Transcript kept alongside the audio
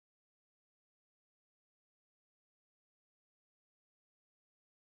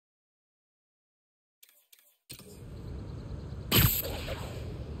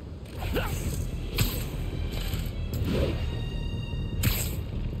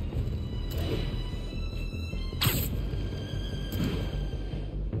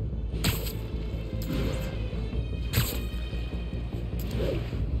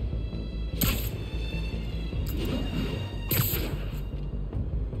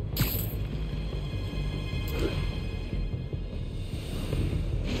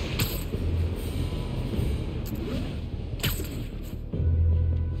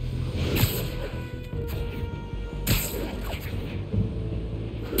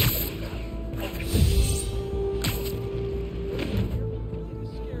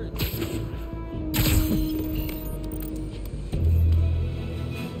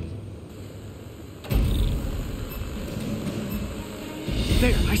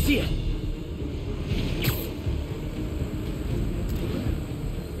see it.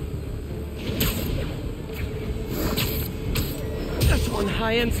 That's one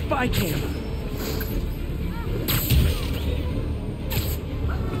high-end spy cam.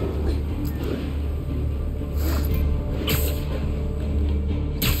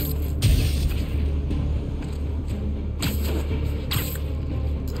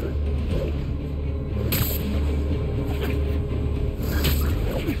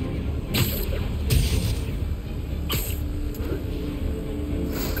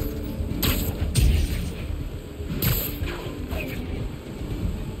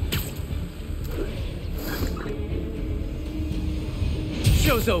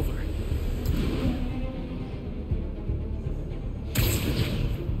 Show's over.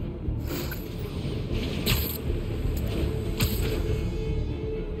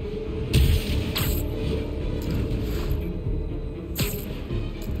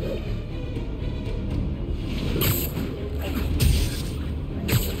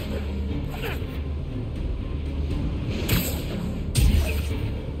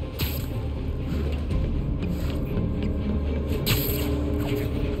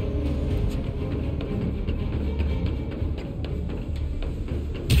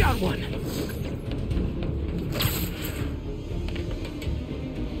 Got one.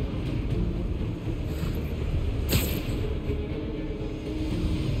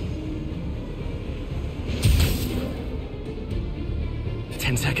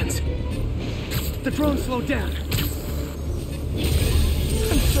 Ten seconds. The drone slowed down.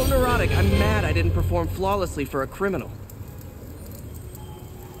 I'm so neurotic. I'm mad I didn't perform flawlessly for a criminal.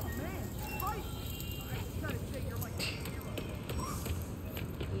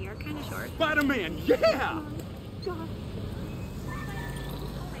 Spider-Man, yeah!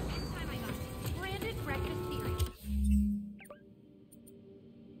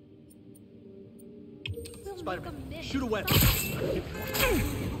 Spider-Man, shoot a weapon.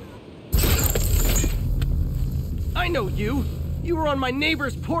 I know you. You were on my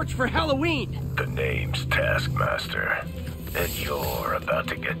neighbor's porch for Halloween. The name's Taskmaster, and you're about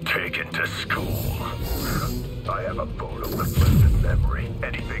to get taken to school. I have a photographic memory.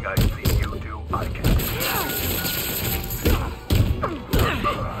 Anything I see you do, I can do.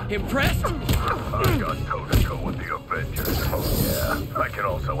 Impressed? I got toe-to-toe with the Avengers. Oh yeah, I can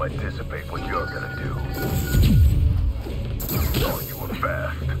also anticipate what you're gonna do. Oh, you were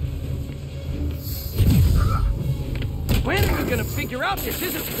fast. When are you gonna figure out this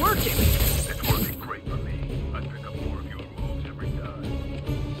isn't working? It's working great for me. I pick up more of your moves every time.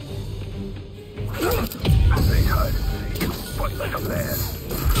 They hide and seek, fight like a man.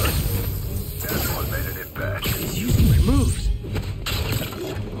 That's what made an impact. He's using my moves.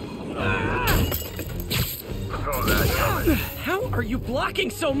 Saw that coming. How are you blocking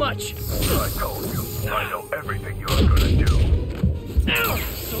so much? I told you, I know everything you're gonna do. Ow!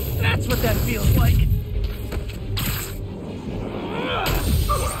 So that's what that feels like.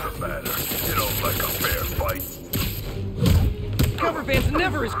 What's the matter? You don't like a fair fight? Cover band's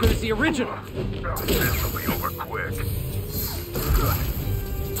never as good as the original. This'll be over quick.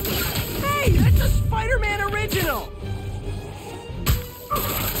 Hey, that's a Spider-Man original!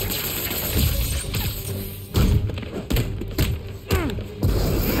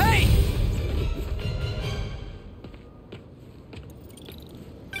 Hey!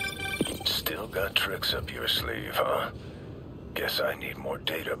 Still got tricks up your sleeve, huh? Guess I need more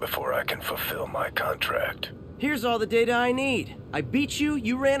data before I can fulfill my contract. Here's all the data I need. I beat you,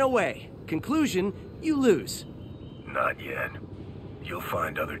 you ran away. Conclusion, you lose. Not yet. You'll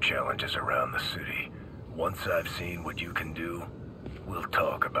find other challenges around the city. Once I've seen what you can do, we'll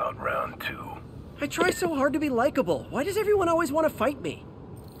talk about round 2. I try so hard to be likable. Why does everyone always want to fight me?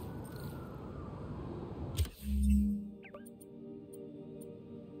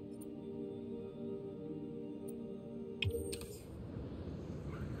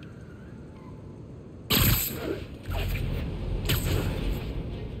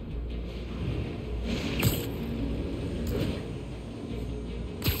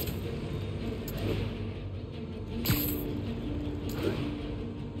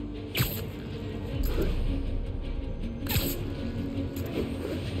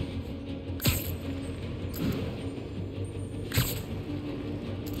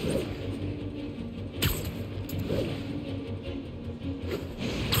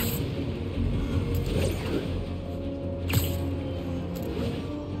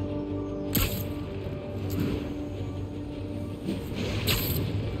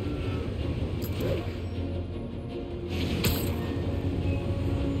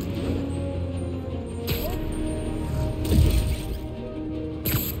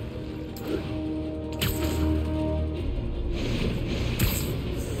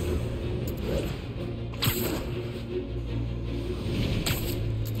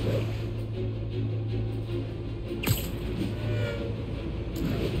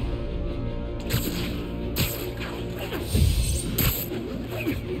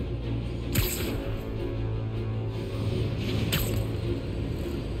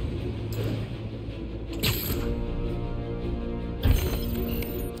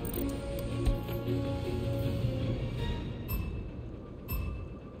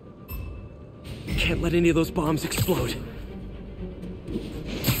 Can't let any of those bombs explode.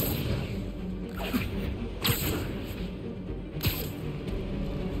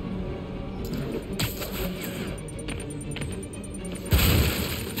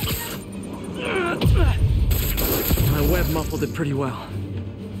 My web muffled it pretty well.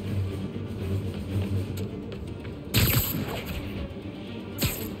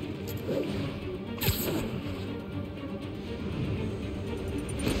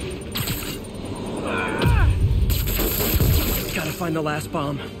 Gotta find the last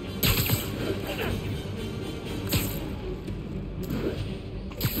bomb.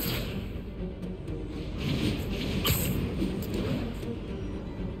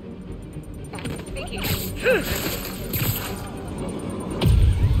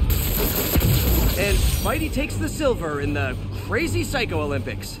 And Spidey takes the silver in the Crazy Psycho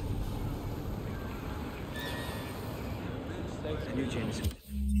Olympics.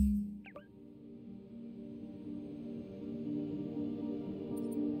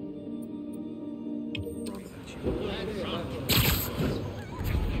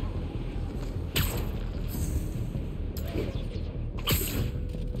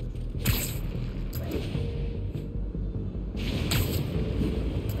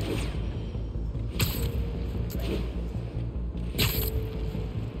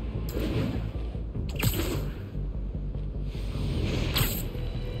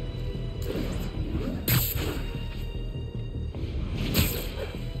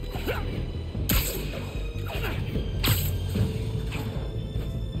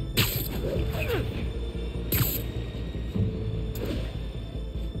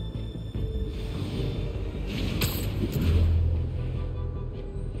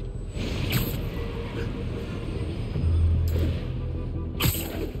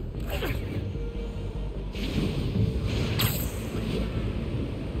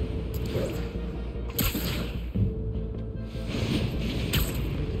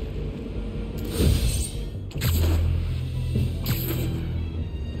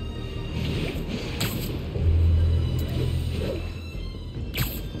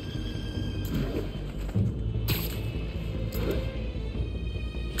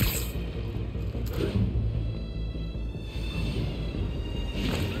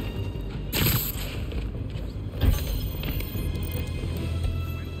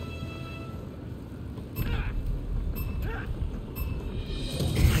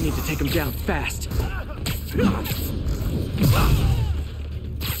 I need to take him down fast.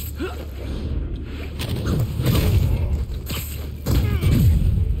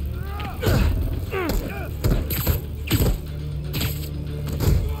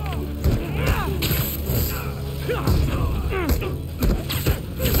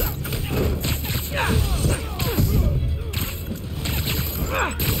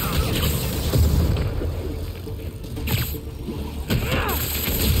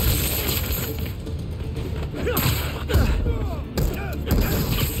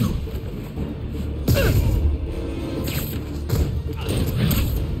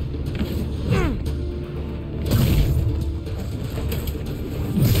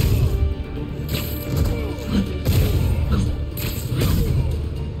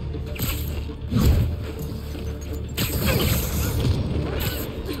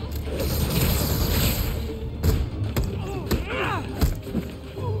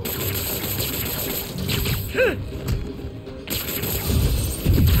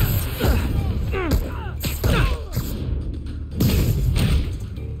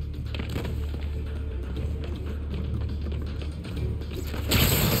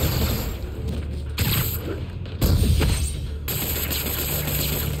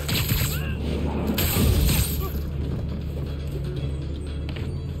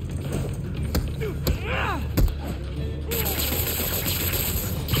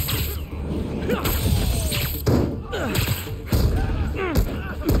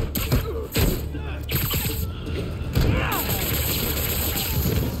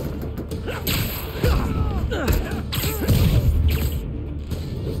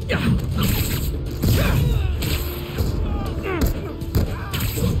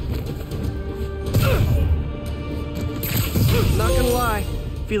 Not gonna lie,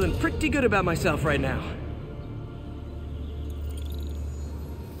 feeling pretty good about myself right now.